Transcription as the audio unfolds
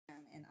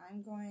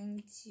I'm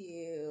going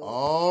to.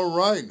 All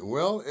right.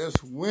 Well,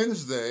 it's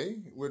Wednesday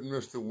with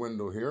Mr.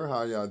 Wendell here.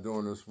 How y'all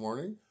doing this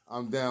morning?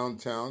 I'm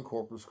downtown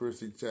Corpus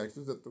Christi,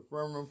 Texas at the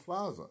Furman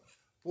Plaza,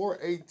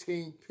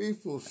 418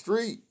 People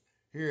Street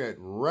here at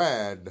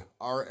RAD,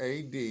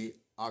 R-A-D,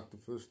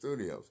 Octopus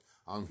Studios.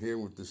 I'm here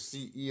with the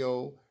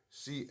CEO,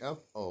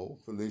 CFO,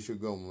 Felicia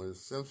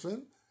Gomez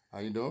Simpson. How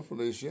you doing,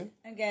 Felicia?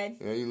 I'm good.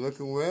 Yeah, you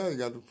looking well. You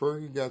got the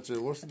perk. You got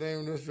your, what's the name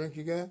of this drink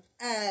you got?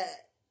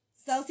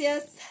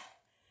 Celsius.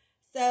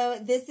 So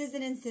this is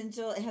an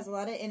essential. It has a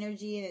lot of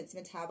energy in its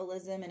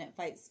metabolism, and it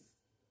fights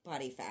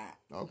body fat.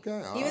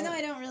 Okay. Even though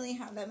I don't really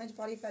have that much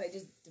body fat, I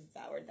just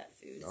devoured that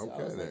food. So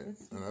Okay, then.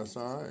 that's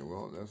all right.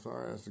 Well, that's all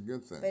right. That's a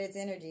good thing. But it's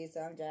energy, so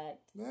I'm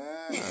jacked.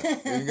 Yeah.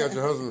 And you got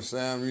your husband,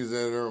 Sam. He's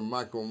there,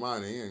 Michael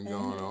Money, and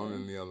going on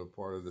in the other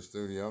part of the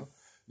studio.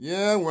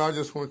 Yeah, well, I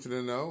just want you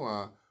to know,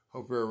 I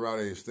hope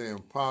everybody is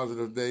staying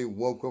positive today,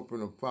 woke up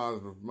in a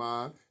positive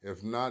mind.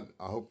 If not,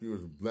 I hope you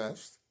was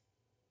blessed,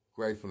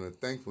 grateful, and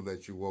thankful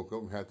that you woke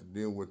up and had to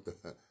deal with the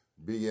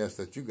BS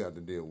that you got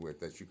to deal with,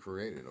 that you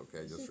created,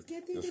 okay?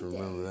 Just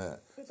remember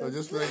that. So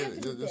just make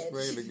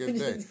it a good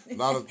day. A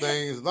lot of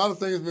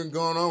things been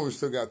going on. We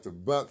still got the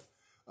Buck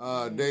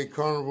Day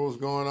Carnivals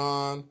going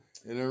on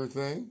and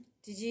everything.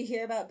 Did you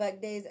hear about Buck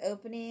Day's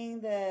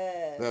opening?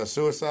 The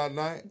suicide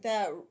night?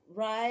 That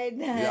ride?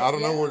 Yeah, I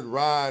don't know what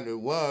ride it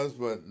was,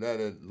 but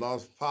that it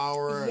lost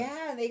power.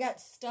 Yeah, they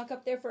got stuck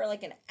up there for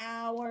like an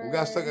hour. We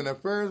got stuck in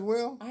that Ferris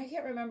wheel? I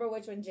can't remember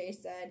which one Jay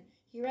said.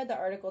 He read the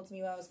article to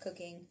me while I was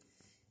cooking.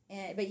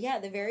 But yeah,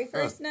 the very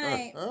first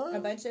night, a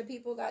bunch of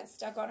people got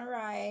stuck on a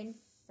ride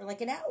for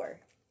like an hour.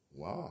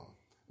 Wow.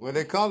 Well,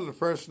 they called it the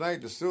first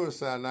night the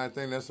suicide night. I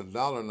think that's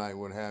 $1 night,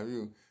 what have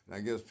you. And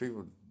I guess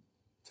people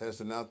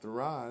testing out the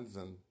rides,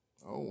 and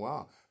oh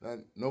wow,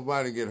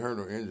 nobody get hurt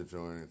or injured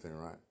or anything,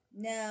 right?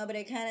 No, but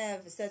it kind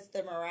of sets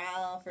the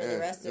morale for the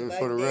rest of Buck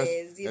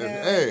Days. You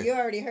know, you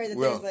already heard that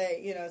there's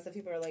like, some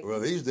people are like. Well,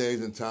 these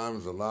days and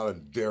times, a lot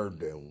of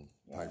daredevil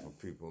type of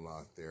people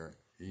out there,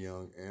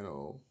 young and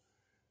old.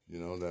 You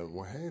know that.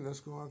 Well, hey,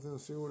 let's go out there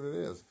and see what it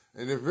is.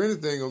 And if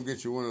anything, gonna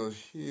get you one of those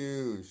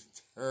huge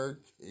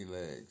turkey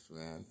legs,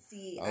 man.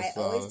 See, I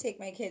always take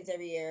my kids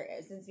every year.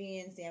 Since me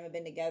and Sam have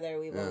been together,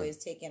 we've always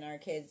taken our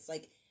kids.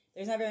 Like,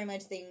 there's not very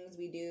much things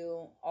we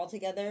do all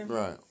together.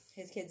 Right.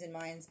 His kids and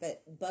mine's,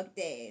 but Buck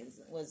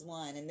Days was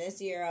one. And this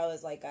year I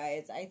was like,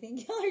 guys, I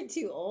think y'all are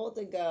too old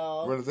to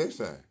go. What did they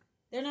say?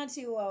 They're not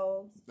too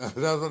old. That's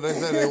what they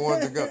said. They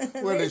wanted to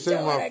go. Well, they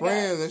said my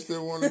friends, they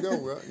still want to go.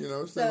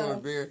 Well, still want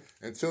to be here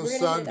until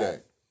Sunday.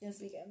 This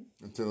weekend.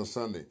 Until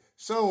Sunday.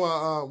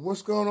 So,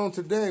 what's going on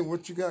today?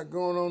 What you got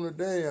going on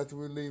today after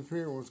we leave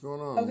here? What's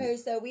going on? Okay,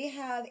 so we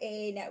have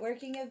a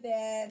networking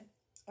event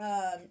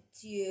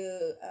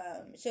to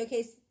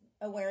showcase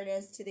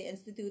awareness to the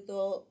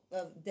Instituto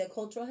de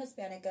Cultura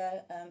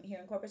Hispanica here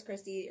in Corpus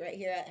Christi, right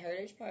here at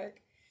Heritage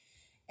Park.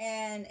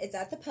 And it's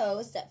at the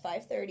Post at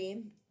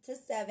 5:30 to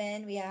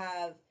 7. We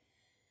have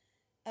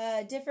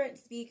different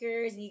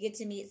speakers, and you get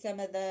to meet some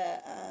of the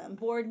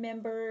board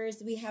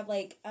members. We have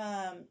like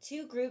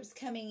 2 groups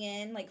coming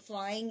in, like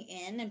flying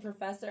in, and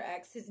Professor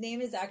X. His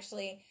name is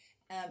actually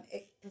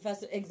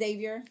Professor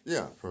Xavier.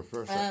 Yeah,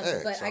 Professor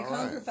X. But I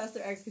call him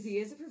Professor X because he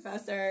is a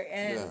professor,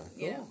 and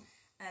you know.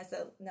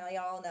 So now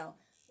y'all know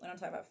when I'm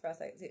talking about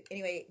Professor X.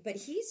 Anyway, but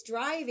he's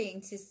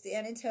driving to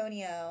San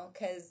Antonio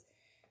because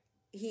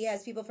he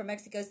has people from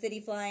Mexico City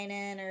flying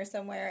in or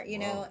somewhere, you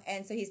know,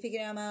 and so he's picking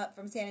them up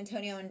from San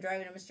Antonio and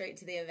driving them straight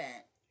to the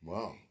event.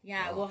 Wow.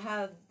 Yeah, we'll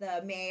have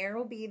the mayor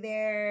will be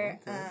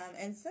there,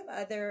 and some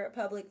other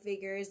public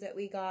figures that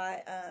we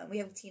got. We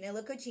have Tina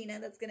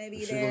Locochina that's going to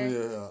be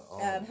there,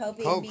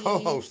 helping me.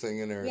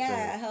 Co-hosting and everything.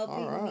 Yeah,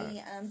 helping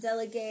me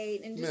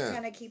delegate and just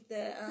kind of keep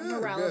the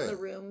morale of the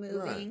room moving.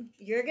 Right.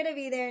 You're going to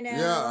be there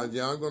now.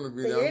 Yeah, I'm going to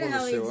be there. So you're going to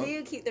help me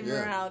too keep the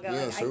morale going.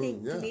 I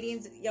think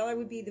comedians, y'all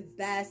would be the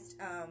best.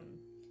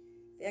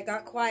 It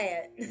got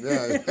quiet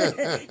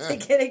to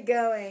get it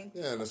going.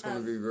 Yeah, and it's going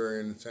to be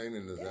very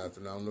entertaining this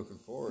afternoon. I'm looking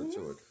forward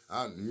to it.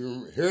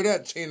 You hear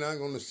that, Tina? I'm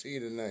going to see you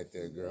tonight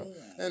there, girl.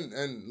 Yeah. And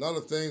a lot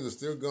of things are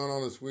still going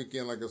on this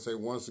weekend. Like I say,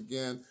 once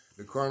again,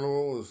 the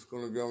carnival is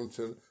going to go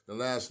into the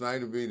last night.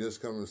 It'll be this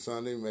coming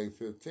Sunday, May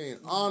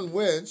 15th, on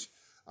which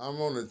I'm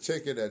on a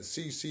ticket at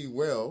CC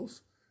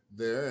Wells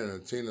there,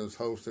 and Tina's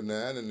hosting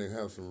that, and they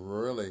have some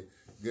really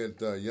good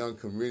young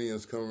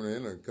comedians coming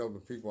in, a couple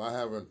of people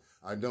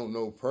I don't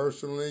know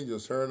personally,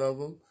 just heard of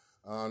them.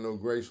 I know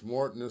Grace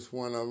Morton is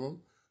one of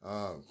them.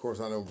 Of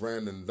course, I know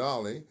Brandon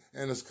Dolly.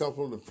 And there's a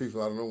couple of the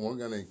people, I don't know, one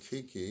guy named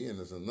Kiki, and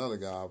there's another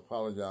guy. I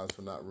apologize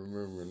for not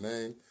remembering your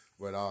name,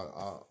 but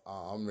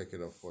I'll make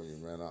it up for you,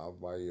 man. I'll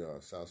buy you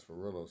a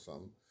sarsaparilla or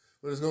something.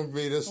 But it's going to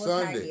be this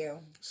Sunday,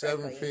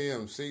 7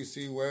 p.m.,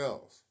 CC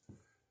Wells.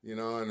 You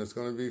know, and it's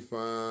going to be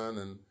fun,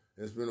 and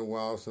it's been a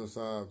while since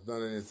I've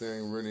done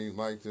anything really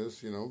like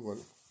this, you know. But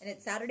and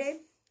it's Saturday?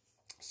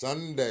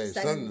 Sunday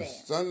fun day.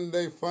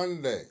 Sunday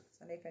fun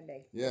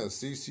day. Yeah,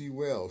 CC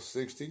Wells,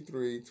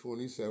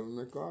 6327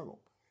 McCardle.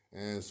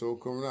 And so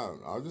coming out,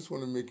 I just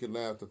want to make you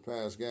laugh to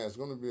pass gas. It's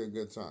going to be a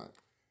good time.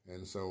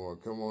 And so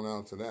come on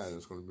out to that.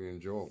 It's going to be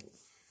enjoyable.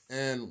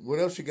 And what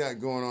else you got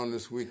going on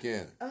this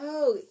weekend?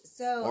 Oh,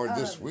 so or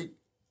this week,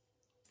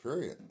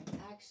 period.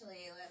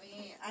 Actually,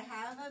 I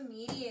have a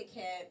media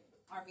kit.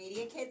 Our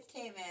media kits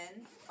came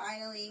in,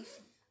 finally.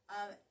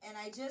 And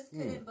I just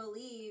couldn't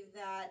believe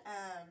that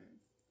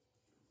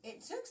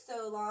it took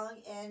so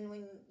long. And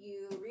when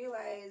you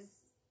realize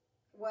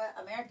what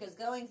America's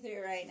going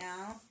through right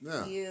now,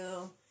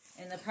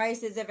 and the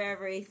prices of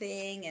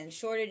everything and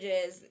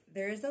shortages,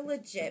 there's a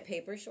legit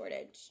paper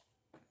shortage.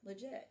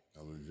 Legit.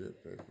 A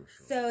legit paper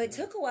shortage. So it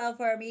took a while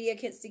for our media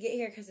kits to get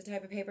here because the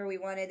type of paper we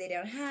wanted, they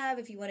don't have.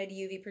 If you wanted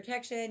UV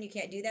protection, you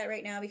can't do that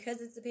right now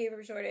because it's a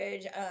paper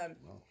shortage.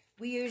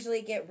 We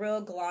usually get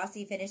real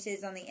glossy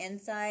finishes on the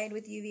inside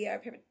with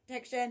UV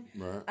protection.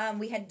 Right.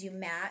 We had to do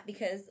matte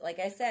because, like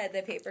I said,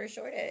 the paper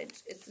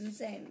shortage. It's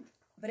insane.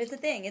 But it's a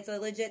thing. It's a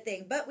legit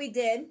thing. But we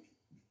did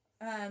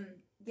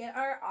get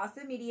our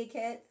awesome media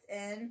kits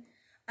in.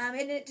 And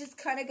it just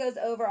kind of goes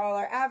over all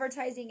our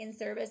advertising and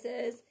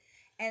services.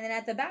 And then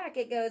at the back,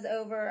 it goes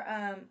over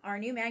our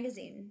new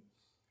magazine.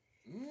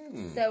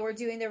 So we're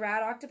doing the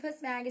Rad Octopus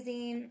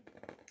magazine.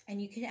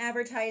 And you can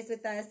advertise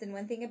with us. And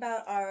one thing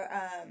about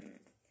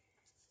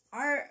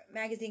our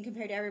magazine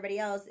compared to everybody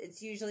else,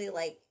 it's usually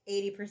like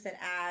 80%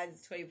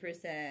 ads,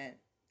 20%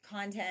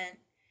 content.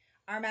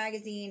 Our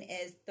magazine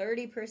is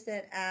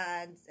 30%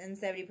 ads and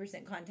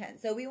 70% content.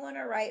 So we want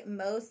to write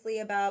mostly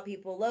about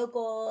people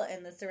local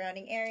and the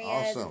surrounding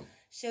areas. Awesome.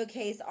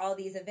 Showcase all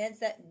these events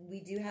that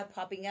we do have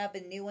popping up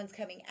and new ones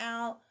coming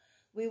out.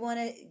 We want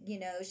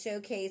to,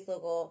 showcase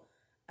local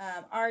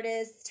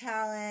artists,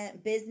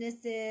 talent,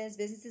 businesses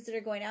that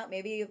are going out.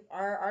 Maybe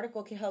our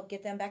article can help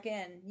get them back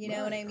in. You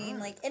know what I mean?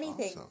 Like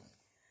anything.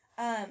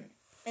 Awesome.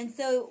 And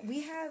so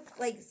we have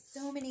like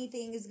so many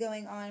things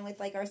going on with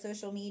like our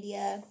social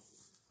media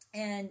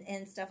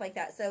and stuff like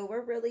that. So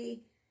we're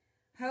really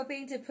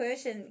hoping to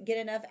push and get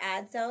enough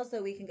ad sales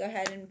so we can go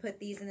ahead and put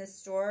these in the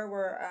store.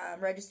 We're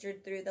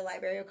registered through the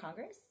Library of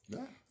Congress.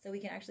 Yeah. So we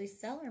can actually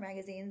sell our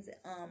magazines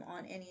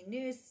on any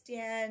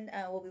newsstand.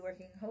 We'll be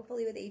working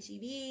hopefully with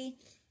HEB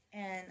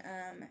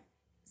and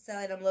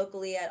selling them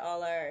locally at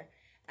all our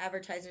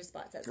advertiser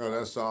spots as well. Oh,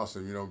 that's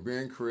awesome.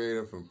 Being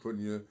creative and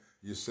putting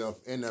yourself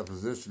in that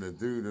position to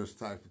do this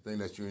type of thing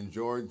that you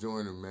enjoy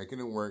doing and making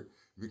it work.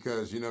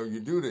 Because, you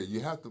do that.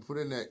 You have to put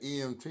in that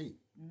EMT.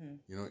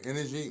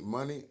 Energy,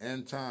 money,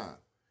 and time,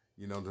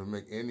 to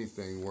make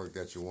anything work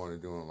that you want to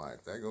do in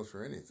life. That goes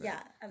for anything. Yeah,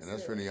 absolutely. And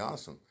that's really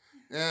awesome.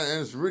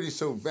 And it's really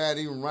so bad,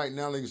 even right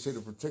now, like you say,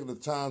 the particular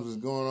times is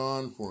going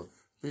on for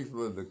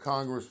people that the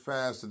Congress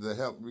passed to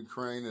help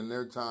Ukraine in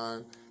their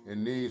time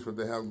and needs what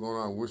they have going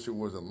on. I wish it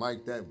wasn't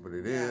like that, but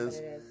it is.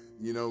 But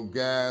it is.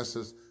 Gas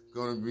is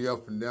going to be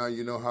up and down.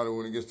 You know how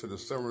when it gets to the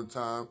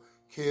summertime,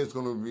 kids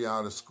going to be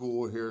out of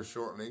school here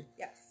shortly.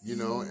 Yes.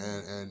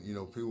 And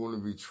people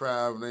want to be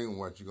traveling,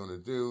 what you're going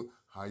to do,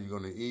 how you're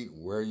going to eat,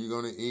 where you're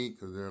going to eat,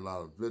 because there are a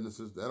lot of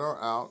businesses that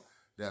are out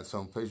that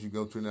some place you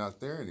go to not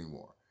there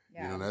anymore.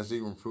 Yeah. That's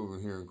even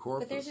proven here in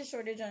Corpus. But there's a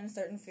shortage on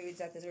certain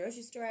foods at the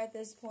grocery store at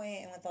this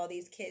point, and with all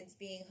these kids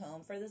being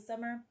home for the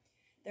summer,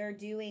 they're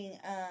doing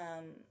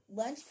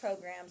lunch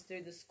programs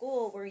through the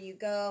school where you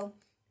go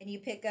and you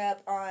pick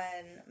up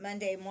on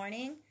Monday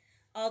morning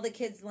all the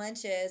kids'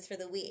 lunches for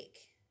the week.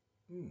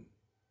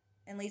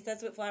 At least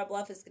that's what Flower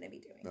Bluff is going to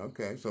be doing.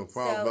 Okay, so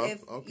Flower Bluff.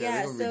 They're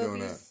going to be doing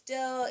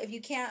that. If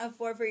you can't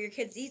afford for your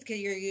kids to eat because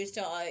you're used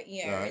to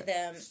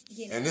them,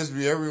 And this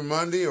be every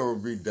Monday or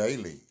be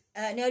daily?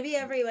 No, it'd be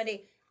every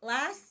Monday.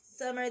 Last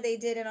summer they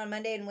did it on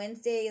Monday and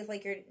Wednesday. If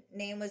like your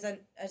name was on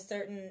a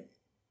certain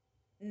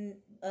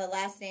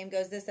last name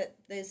goes this at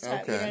this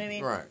time. Okay, you know what I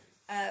mean? Right.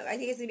 I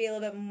think it's going to be a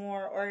little bit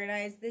more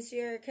organized this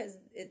year because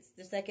it's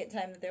the second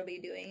time that they'll be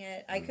doing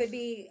it. I could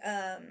be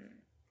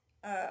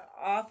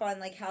off on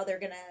like how they're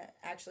going to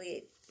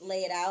actually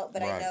lay it out,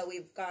 but I know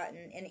we've gotten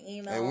an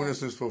email. And when is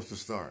this supposed to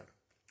start?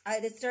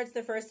 It starts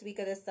the first week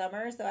of the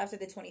summer, so after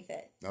the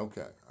 25th.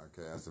 Okay,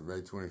 that's the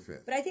May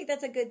 25th. But I think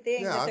that's a good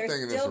thing. Yeah, that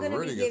they're still going to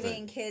be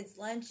giving kids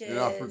lunches. An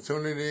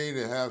opportunity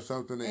to have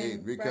something to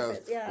eat. Because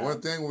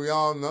one thing we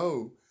all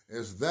know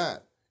is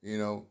that,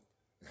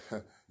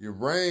 your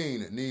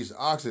brain needs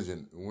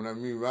oxygen. When I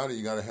mean by it,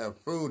 you got to have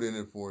food in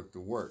it for it to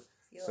work.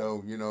 Yeah.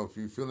 So, if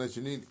you feel that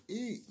you need to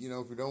eat,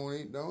 if you don't want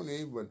to eat, don't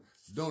eat, but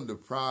don't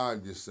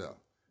deprive yourself,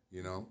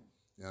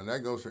 And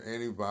that goes for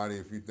anybody.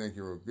 If you think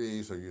you're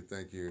obese or you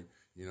think you're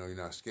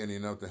not skinny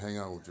enough to hang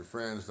out with your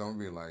friends, don't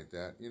be like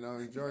that.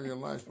 Enjoy your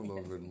life a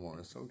little bit more.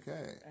 It's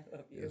okay. I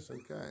love you. It's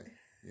okay.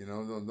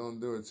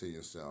 Don't do it to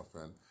yourself.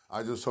 And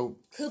I just hope...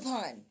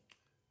 Coupon.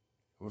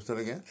 What's that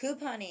again?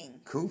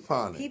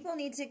 Couponing. People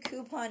need to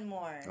coupon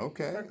more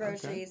for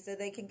groceries so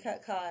they can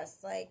cut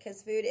costs.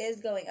 Because food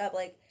is going up.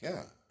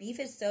 Beef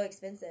is so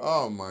expensive.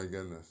 Oh, my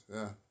goodness.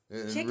 Yeah.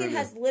 Chicken really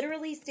has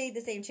literally stayed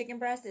the same. Chicken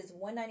breast is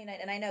 $1.99,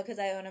 and I know because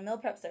I own a meal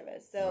prep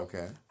service. So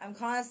I'm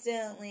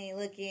constantly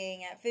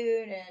looking at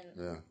food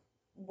and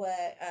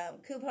what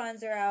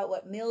coupons are out,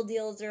 what meal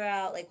deals are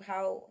out, like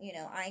how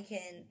I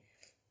can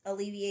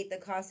alleviate the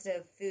cost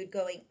of food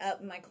going up,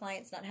 and my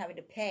clients not having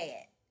to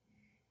pay it.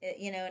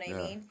 You know what I Yeah.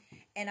 mean?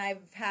 And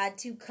I've had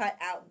to cut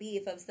out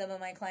beef of some of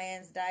my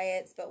clients'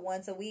 diets, but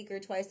once a week or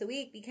twice a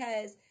week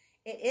because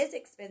it is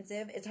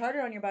expensive. It's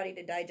harder on your body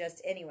to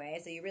digest anyway,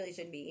 so you really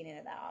shouldn't be eating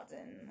it that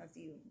often unless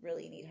you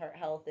really need heart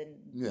health and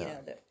Yeah. you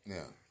know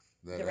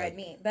Yeah. the red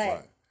meat. But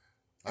right.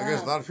 I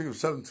guess a lot of people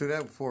substitute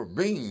that for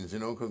beans, you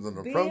know, because of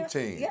the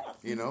protein. Yeah.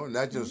 You know, and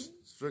not just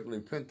strictly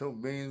pinto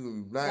beans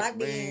and black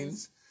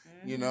beans.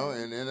 You know,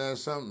 and then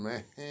that's something,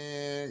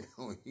 man.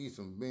 Gonna eat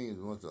some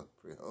beans once a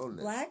hold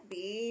it. Black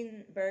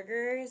bean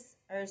burgers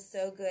are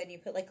so good. You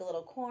put like a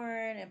little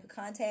corn and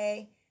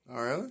picante.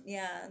 Oh, really?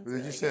 Yeah. Did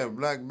really you say good. A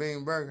black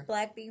bean burger?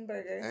 Black bean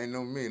burger. Ain't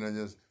no meat. I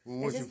just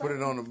once you put like,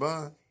 it on the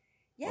bun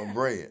yeah. or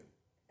bread.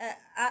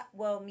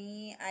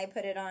 I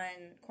put it on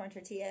corn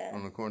tortilla.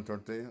 On the corn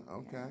tortilla?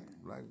 Okay.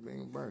 Black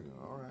bean burger.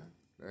 All right.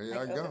 There you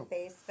like go.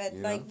 Face. But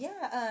you like, know?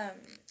 yeah.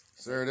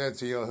 Serve that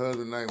to your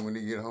husband tonight when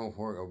he get home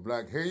from work. A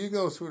black, here you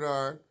go,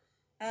 sweetheart.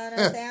 I don't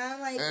know. Sam,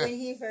 like when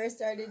he first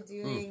started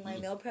doing my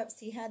meal preps,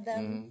 he had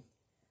them. Mm-hmm.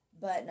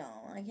 But no,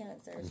 I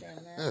can't serve Sam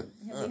that.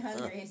 He'll be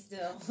hungry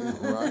still.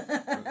 Right?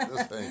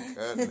 This ain't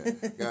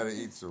cutting it. Gotta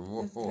eat some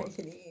more.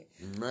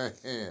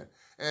 Man.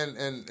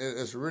 And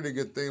it's a really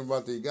good thing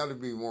about that. You got to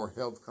be more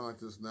health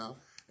conscious now.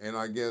 And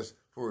I guess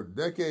for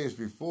decades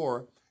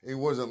before, it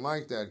wasn't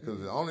like that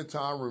because the only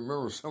time I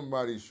remember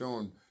somebody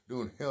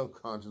doing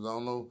health conscious, I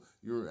don't know,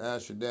 you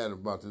asked your dad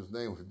about this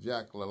name, was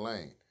Jack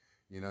LaLanne.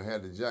 You know,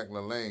 had the Jack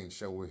LaLanne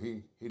show where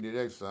he did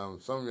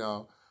exercise. Some of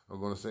y'all are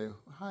going to say,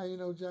 how you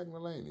know Jack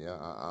LaLanne? Yeah,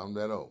 I'm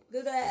that old.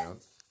 Good that.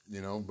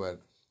 You know,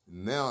 but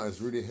now it's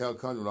really health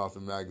conscious off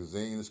the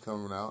magazine is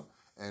coming out.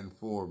 And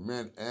for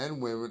men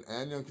and women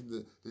and young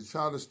kids to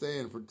try to stay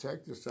and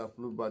protect yourself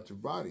a little about your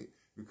body.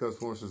 Because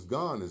once it's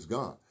gone, it's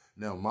gone.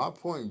 Now, my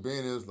point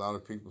being is a lot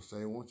of people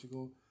say, why don't you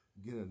go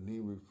get a knee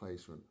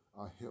replacement,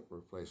 a hip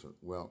replacement?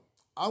 Well,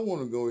 I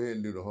want to go ahead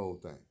and do the whole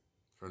thing.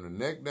 From the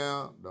neck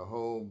down, the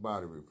whole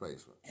body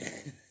replacement.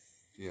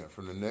 Yeah,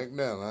 from the neck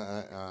down,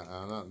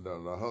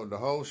 the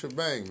whole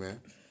shebang, man.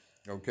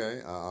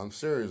 Okay, I'm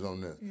serious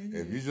on this. Mm-hmm.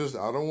 If you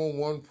I don't want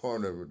one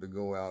part of it to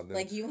go out there.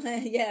 Like you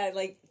want, yeah,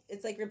 like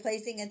it's like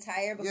replacing a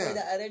tire before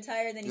the other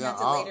tire, and then you have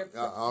to later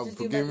just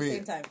do it at the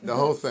same time. The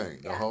whole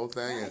thing, the whole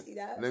thing. Yeah, I see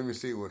that. Let me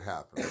see what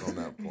happens on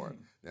that part.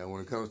 Now,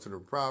 when it comes to the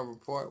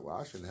private part, well,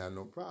 I shouldn't have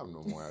no problem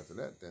no more after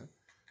that. Then,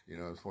 you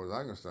know, as far as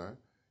I'm concerned,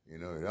 you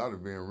know, it ought to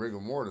be in rigor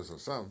mortis or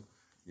something.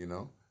 You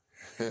know,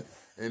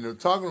 and they're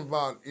talking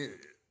about it,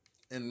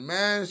 in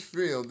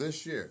Mansfield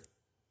this year,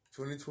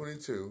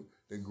 2022.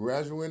 The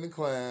graduating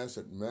class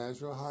at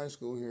Mansfield High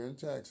School here in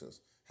Texas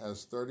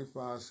has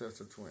 35 sets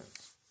of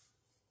twins.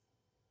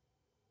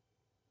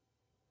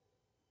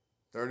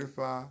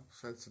 35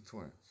 sets of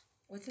twins.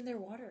 What's in their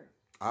water?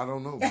 I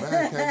don't know.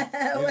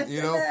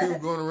 You know, people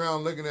going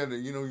around looking at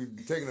it, you know, you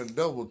taking a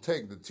double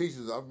take. The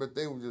teachers, I bet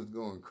they were just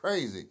going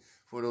crazy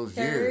for those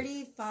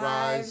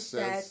 35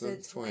 sets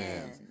of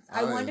twins.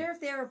 I wonder if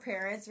their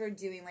parents were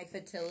doing like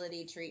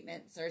fertility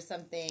treatments or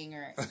something,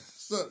 or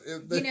so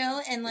you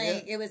know, and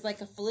like it was like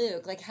a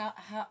fluke. Like how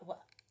what?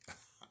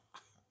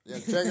 Yeah,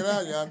 check it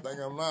out, y'all. Think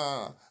I'm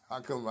lying? How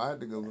come I had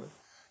to go?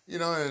 You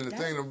know, and the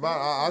thing about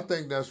I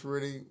think that's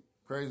really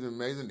crazy,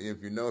 amazing.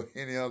 If you know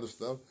any other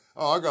stuff,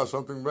 I got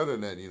something better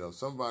than that. You know,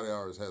 somebody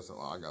always has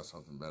something. I got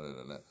something better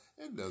than that.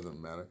 It doesn't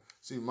matter.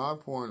 See, my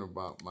point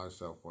about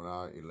myself when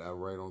I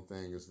elaborate on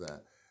things is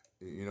that,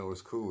 you know,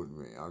 it's cool with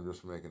me. I'm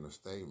just making a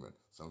statement.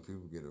 Some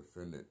people get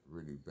offended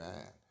really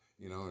bad,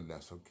 you know, and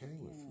that's okay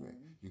with me.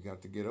 You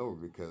got to get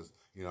over it because,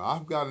 you know,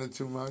 I've gotten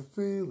into my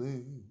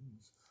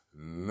feelings,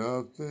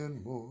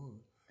 nothing more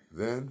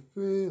than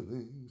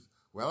feelings.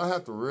 Well, I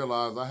have to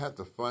realize I have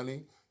the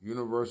funny,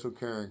 universal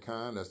caring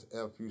kind, that's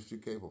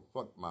F-U-C-K, for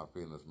fuck my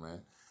feelings,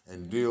 man,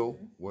 and deal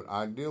what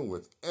I deal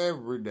with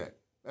every day,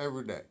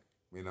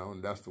 you know,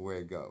 and that's the way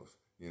it goes,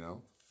 you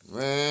know.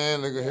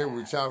 Man, look at here,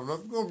 we chopping up.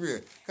 It's going to be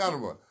a kind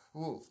of a...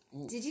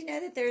 Did you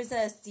know that there's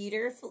a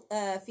cedar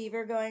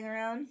fever going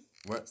around?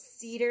 What?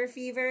 Cedar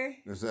fever.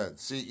 Is that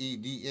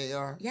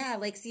C-E-D-A-R? Yeah,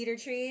 like cedar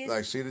trees.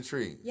 Like cedar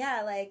trees.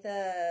 Yeah, like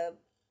the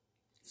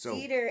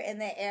cedar in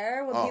the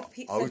air. When are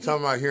we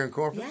talking about here in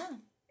Corpus? Yeah.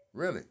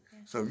 Really? Yeah.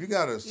 So if you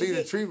got a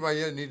cedar tree by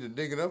you need to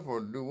dig it up or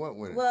do what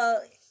with it?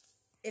 Well,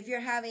 if you're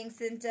having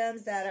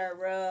symptoms that are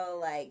real,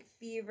 like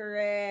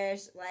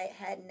feverish,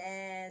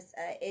 lightheadedness,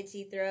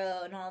 itchy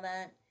throat, and all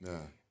that.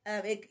 Yeah.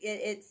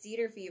 It's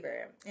cedar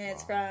fever, and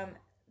it's from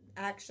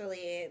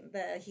actually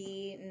the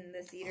heat and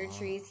the cedar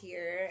trees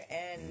here,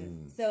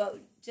 and so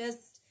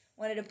just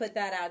wanted to put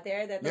that out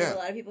there that there's a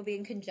lot of people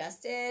being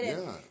congested,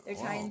 and they're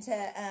trying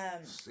to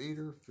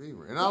cedar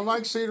fever, and I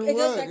like cedar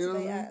wood, you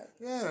know.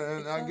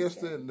 And I guess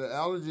the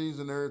allergies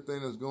and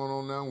everything that's going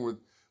on now with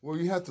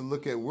you have to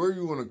look at where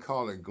you want to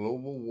call it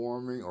global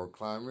warming or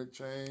climate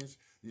change.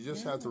 You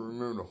just have to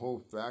remember the whole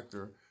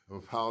factor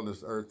of how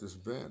this earth has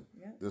been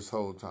this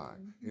whole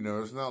time. You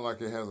know, it's not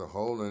like it has a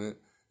hole in it.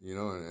 you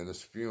know, and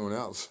it's spewing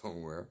out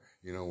somewhere,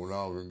 you know, with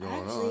all been going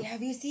on. Actually,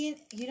 have you seen?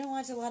 You don't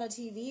watch a lot of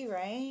TV,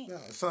 right? Yeah,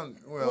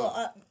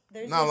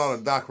 There's not a lot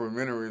of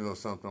documentaries or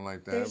something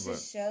like that. There's but a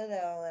show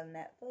though on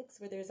Netflix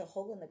where there's a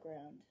hole in the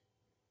ground.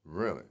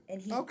 Really?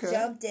 And he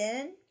jumped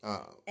in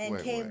and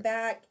came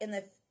back in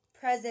the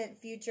present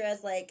future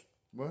as like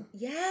what?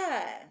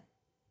 Yeah,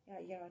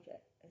 you gotta watch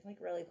it. It's like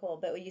really cool.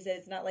 But when you said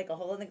it's not like a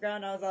hole in the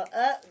ground, I was all,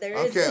 there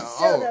is a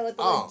show though with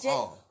a legit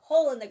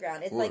hole in the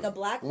ground. It's like a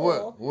black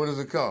hole. What is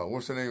it called?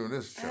 What's the name of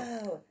this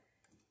show?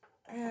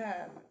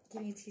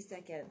 Give me 2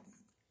 seconds.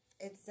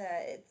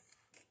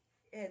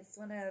 It's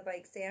one of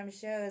like Sam's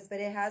shows, but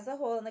it has a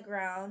hole in the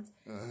ground,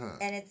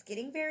 and it's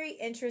getting very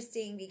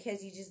interesting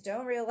because you just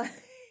don't realize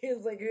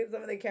like who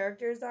some of the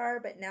characters are.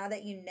 But now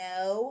that you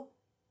know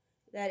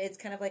that it's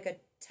kind of like a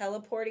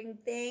teleporting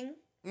thing.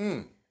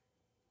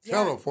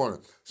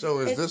 Teleporting. So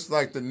is this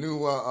like the new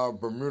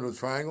Bermuda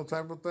Triangle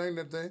type of thing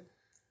that they?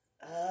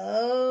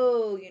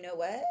 Oh, you know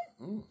what?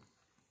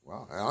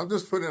 Wow, I'm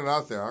just putting it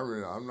out there.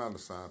 I'm not a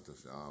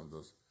scientist.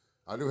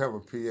 I do have a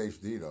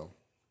PhD though.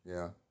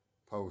 Yeah,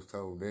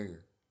 post-hole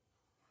digger.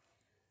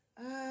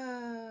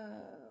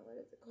 What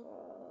is it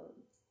called?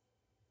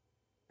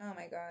 Oh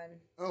my God.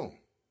 Oh.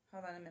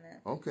 Hold on a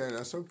minute. Okay,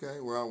 that's okay.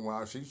 Well,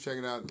 while she's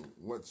checking out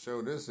what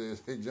show this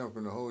is, he jump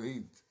in the hole,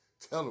 he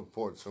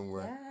teleports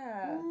somewhere.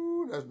 Yeah.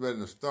 Ooh, that's better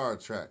than Star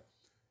Trek.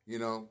 You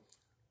know,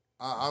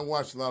 I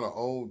watch a lot of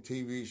old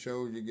TV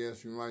shows, you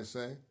guess you might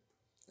say.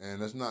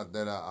 And it's not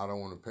that I don't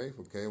want to pay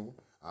for cable.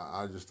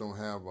 I just don't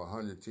have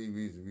 100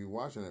 TVs to be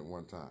watching at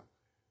one time.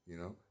 You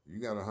know,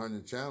 you got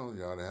 100 channels,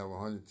 you ought to have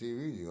 100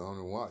 TVs. You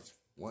only watch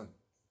one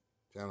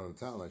channel at a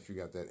time. Like you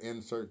got that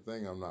insert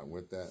thing, I'm not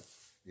with that.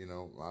 You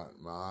know,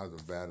 my eyes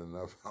are bad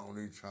enough. I don't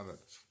even try to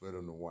split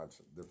them to watch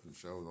different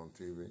shows on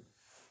TV.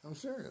 I'm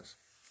serious.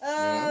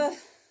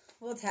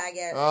 We'll tag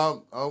it.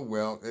 Oh,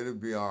 well, it'll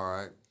be all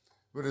right.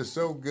 But it's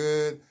so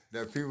good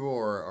that people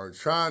are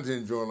trying to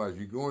enjoy life.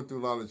 You're going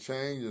through a lot of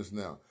changes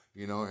now,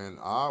 you know, and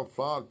I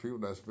applaud people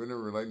that's been in a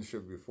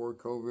relationship before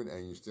COVID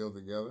and you're still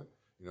together.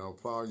 You know,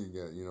 applaud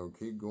you,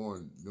 keep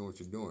going, doing what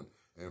you're doing.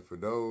 And for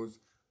those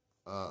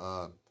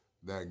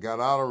that got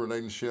out of a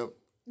relationship,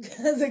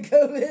 because of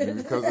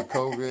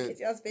COVID.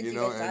 You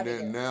know, and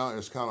then now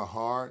it's kind of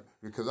hard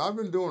because I've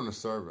been doing a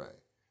survey.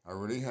 I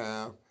really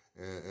have.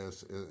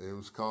 It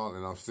was called,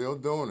 and I'm still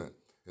doing it.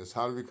 It's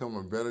how to become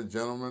a better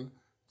gentleman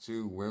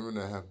to women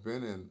that have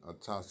been in a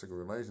toxic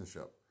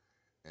relationship.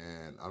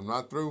 And I'm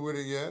not through with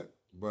it yet,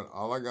 but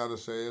all I got to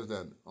say is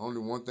that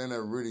only one thing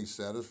that really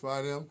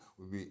satisfied them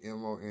would be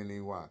money,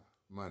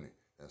 money.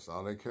 That's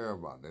all they care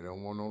about. They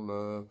don't want no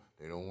love.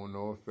 They don't want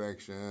no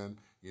affection,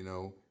 you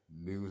know.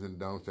 Do's and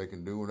don'ts, they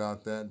can do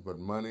without that, but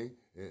money,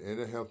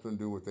 it'll help them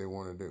do what they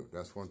want to do.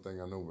 That's one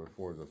thing I know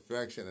before as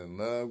affection and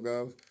love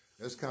goes.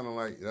 It's kind of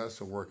like, that's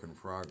a work in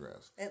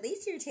progress. At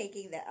least you're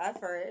taking the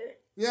effort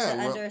to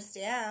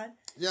understand.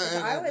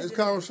 Yeah, and it's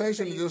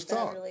conversation to just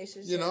talk.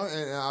 You know,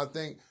 and I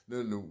think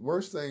the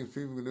worst thing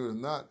people can do is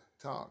not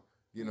talk,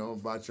 you know,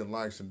 about your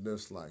likes and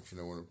dislikes. You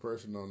know, when a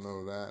person don't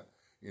know that,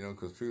 you know,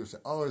 because people say,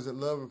 oh, is it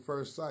love at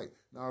first sight?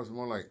 No, it's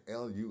more like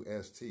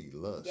L-U-S-T,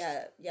 lust.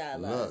 Yeah,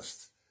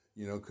 lust.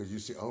 You know, because you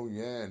see, oh,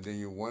 yeah, and then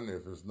you wonder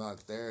if it's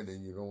not there,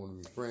 then you don't want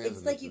to be friends.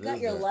 It's like you got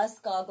your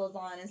lust goggles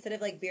on instead of,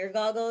 like, beer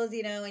goggles,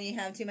 you know, when you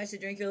have too much to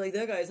drink, you're like,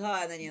 that guy's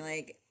hot, and then you're,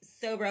 like,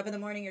 sober up in the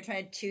morning, you're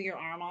trying to chew your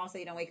arm off so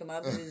you don't wake him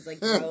up because it's,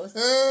 like, gross.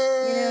 You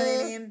know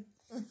what I mean?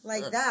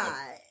 Like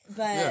that.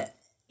 But,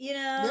 you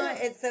know,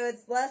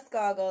 it's lust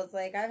goggles.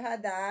 Like, I've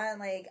had that, and,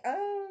 like,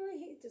 oh,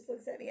 he just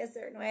looks at me a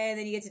certain way, and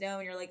then you get to know him,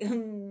 and you're like,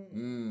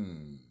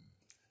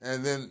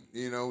 And then,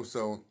 you know,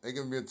 so it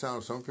can be a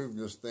time some people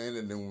just stand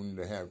and then when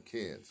they have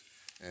kids.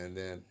 And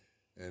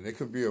it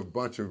could be a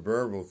bunch of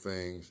verbal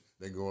things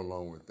that go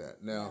along with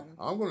that. Now,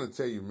 I'm going to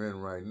tell you men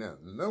right now,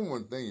 the number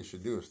one thing you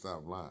should do is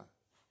stop lying.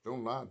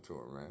 Don't lie to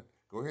her, man.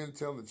 Go ahead and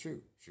tell the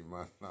truth. She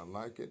might not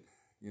like it,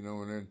 you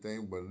know, and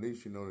everything, but at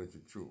least you know that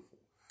you're truthful,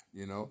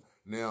 you know.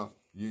 Now,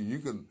 you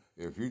can,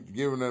 if you're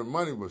giving her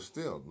money, but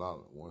still,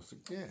 once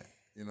again.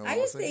 You know, I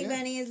just think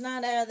money is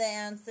not the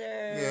answer.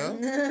 Yeah,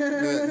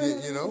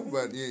 you know,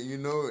 but you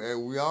know,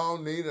 and we all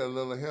need a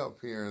little help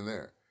here and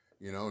there.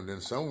 You know, and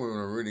then some women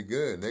are really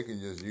good. They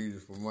can just use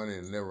it for money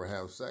and never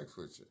have sex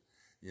with you.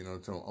 You know,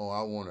 tell them, oh,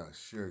 I want a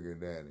sugar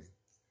daddy.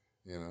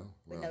 You know,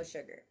 with no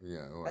sugar.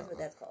 Yeah, well, that's what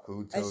that's called.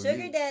 Who a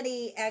sugar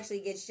daddy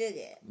actually gets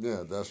sugar.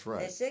 Yeah, that's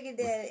right. A sugar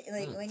daddy,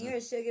 like when you're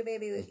a sugar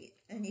baby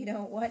and you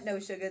don't want no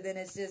sugar, then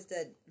it's just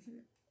a.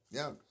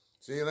 Yeah.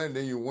 See, and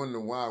then you wonder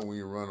why when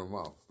you run them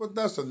off. But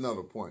that's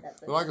another point.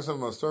 But like I said,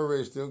 my survey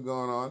is still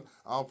going on.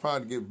 I'll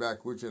probably get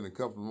back with you in a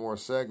couple more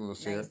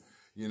segments here,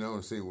 you know,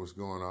 and see what's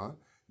going on,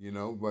 you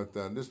know. But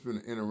this has been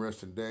an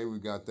interesting day. We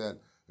got that.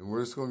 And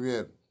we're just going to be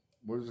at,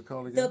 what is it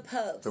called again? The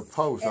Post. The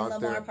Post out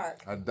Lamar there.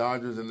 Park. At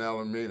Dodgers in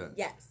Alameda.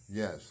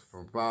 Yes.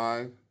 From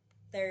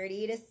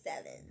 5:30 to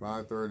 7.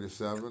 5:30 to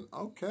 7.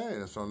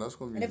 Okay, so that's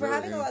going to be. And if we're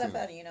having a lot of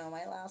fun, you know, it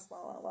might last a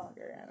lot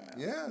longer. I don't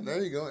know. Yeah,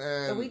 there you go.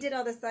 And but we did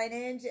all the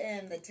signage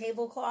and the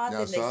tablecloth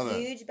and the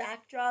huge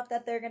backdrop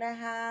that they're gonna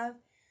have.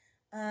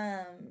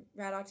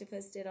 Rat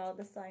Octopus did all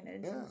the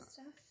signage and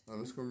stuff. Oh,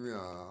 it's gonna be.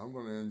 I'm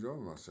gonna enjoy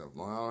myself.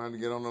 I don't have to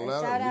get on the So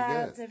ladder. shout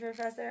out to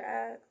Professor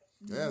X.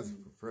 Yes,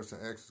 Professor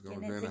X is gonna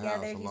be in the together.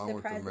 house He's along the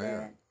with president. the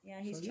mayor. Yeah,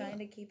 he's trying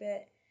to keep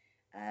it.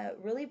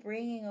 Really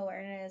bringing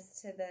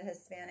awareness to the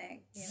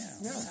Hispanic.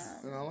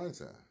 And I like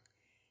that.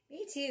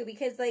 Me too,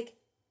 because like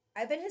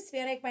I've been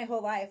Hispanic my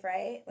whole life,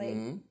 right?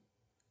 Like.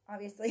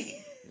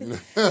 Obviously.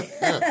 But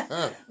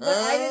I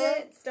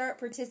didn't start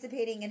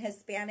participating in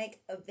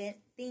Hispanic event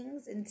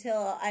things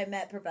until I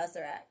met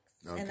Professor X.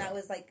 Okay. And that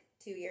was like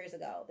 3 years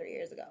ago.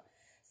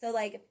 So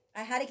like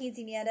I had a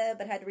quinceañera,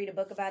 but had to read a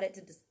book about it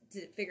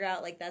to figure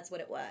out like that's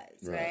what it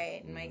was,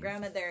 right? And my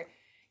grandmother,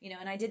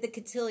 and I did the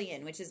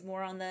cotillion, which is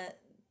more on the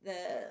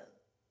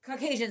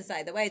Caucasian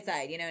side, the white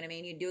side, you know what I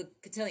mean? You do a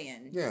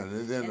cotillion. Yeah,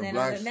 and then the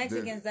blacks, on the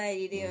Mexican side,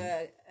 you do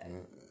a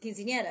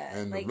quinceañera.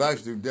 And the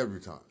blacks do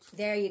debutantes.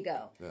 There you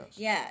go. Yes.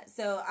 Yeah,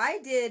 so I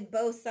did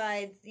both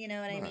sides, you know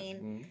what I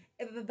mean?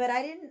 But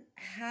I didn't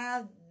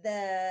have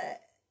the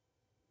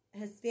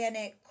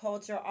Hispanic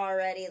culture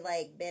already,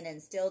 like, been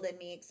instilled in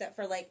me, except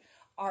for, like,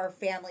 our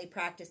family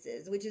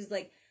practices, which is,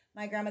 like,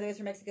 my grandmother was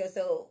from Mexico,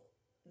 so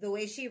the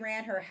way she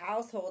ran her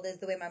household is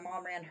the way my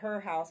mom ran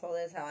her household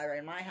is how I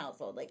ran my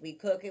household. Like, we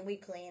cook and we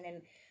clean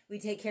and we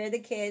take care of the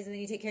kids, and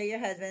then you take care of your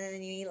husband, and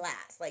then you eat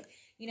last. Like,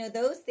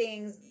 those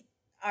things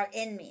are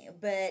in me.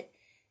 But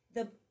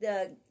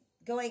the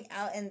going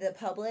out in the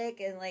public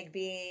and, like,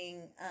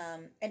 being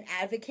an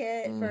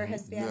advocate for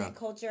Hispanic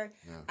culture,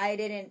 I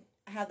didn't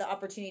have the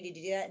opportunity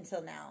to do that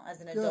until now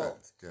as an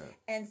adult. Good.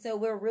 And so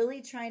we're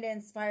really trying to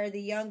inspire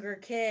the younger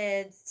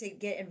kids to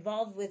get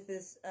involved with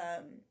this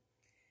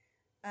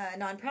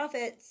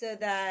nonprofit so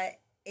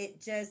that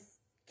it just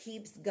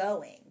keeps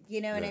going.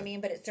 You know what I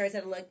mean? But it starts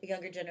at a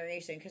younger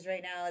generation, because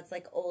right now it's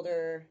like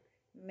older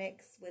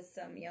mixed with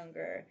some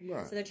younger.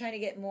 Right. So they're trying to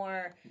get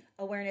more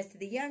awareness to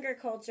the younger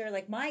culture,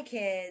 like my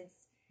kids.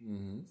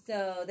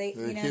 So they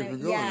keep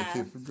it going. They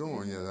keep it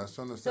going. Yeah, that's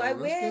understandable. So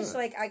I wish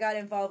like I got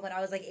involved when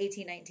I was like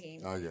 18,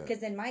 19. Oh, yeah. Because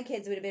then my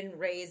kids would have been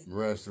raised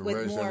with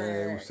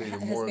more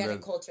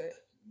Hispanic culture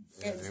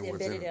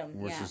embedded in them.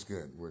 Which is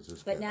good.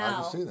 But now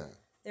I can see that.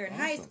 They're in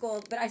high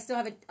school, but I still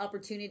have an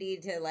opportunity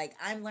to, like,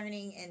 I'm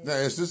learning. And now,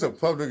 is this a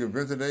public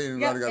event today?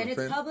 And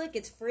it's public.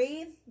 It's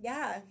free.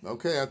 Yeah.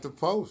 Okay, at the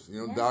Post.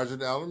 Dodger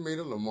to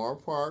Alameda, Lamar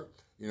Park.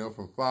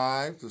 From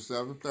 5 to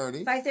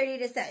 7:30. 5:30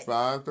 to 7.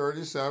 5:30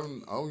 to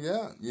 7. Oh,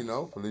 yeah.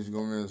 Felicia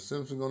Gomez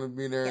Simpson going to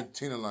be there. Yep.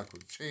 Tina La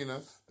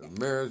Cucina. The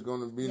mayor's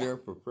going to be there.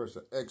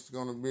 Professor X is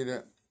going to be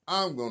there.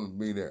 I'm going to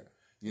be there.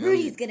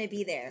 Rudy's going to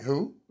be there.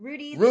 Who?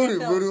 Rudy.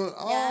 Rudy. All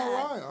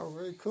right. All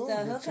right, cool.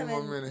 So he'll come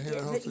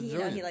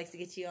in. He likes to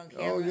get you on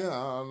camera. Oh, yeah.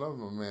 I love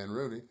my man,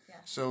 Rudy. Yeah.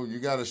 So you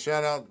got a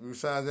shout out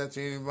besides that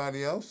to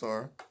anybody else,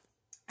 or?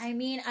 I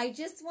mean, I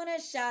just want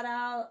to shout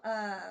out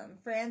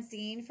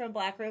Francine from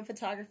Black Room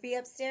Photography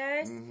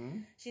upstairs.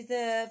 She's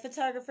a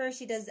photographer.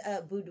 She does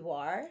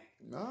boudoir.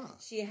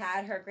 She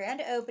had her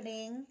grand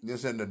opening.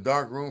 This in the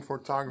dark room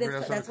photography.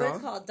 That's what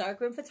it's called, dark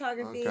room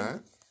photography. Okay.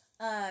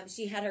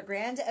 She had her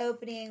grand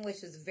opening,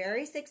 which was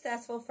very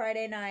successful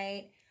Friday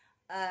night.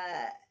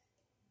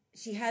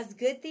 She has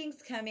good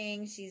things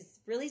coming. She's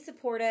really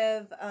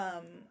supportive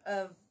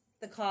of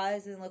the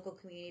cause and local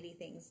community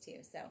things too.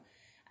 So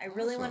I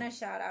really want to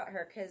shout out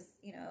her because,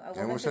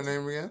 and what's her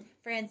name again?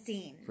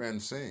 Francine.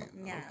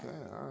 Yeah. Okay,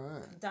 all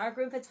right.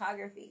 Darkroom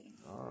Photography.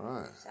 All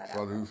right.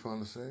 What do you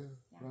want to say,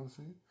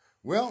 Francine?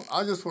 Well,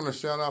 I just want to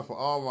shout out for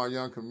all my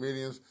young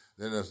comedians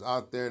that is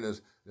out there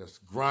that's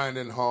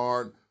grinding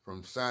hard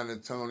from San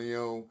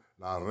Antonio,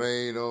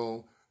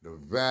 Laredo, the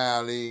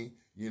Valley,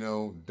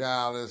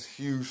 Dallas,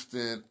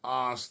 Houston,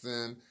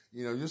 Austin.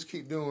 Just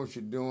keep doing what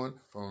you're doing.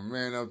 From a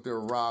man up there,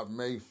 Rob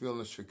Mayfield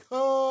in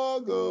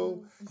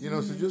Chicago.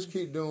 So just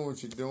keep doing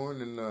what you're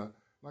doing. And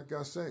like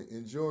I say,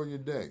 enjoy your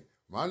day.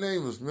 My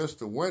name is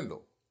Mr.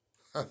 Wendell.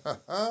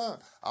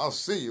 I'll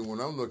see you when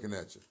I'm looking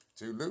at you.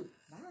 Toodaloo.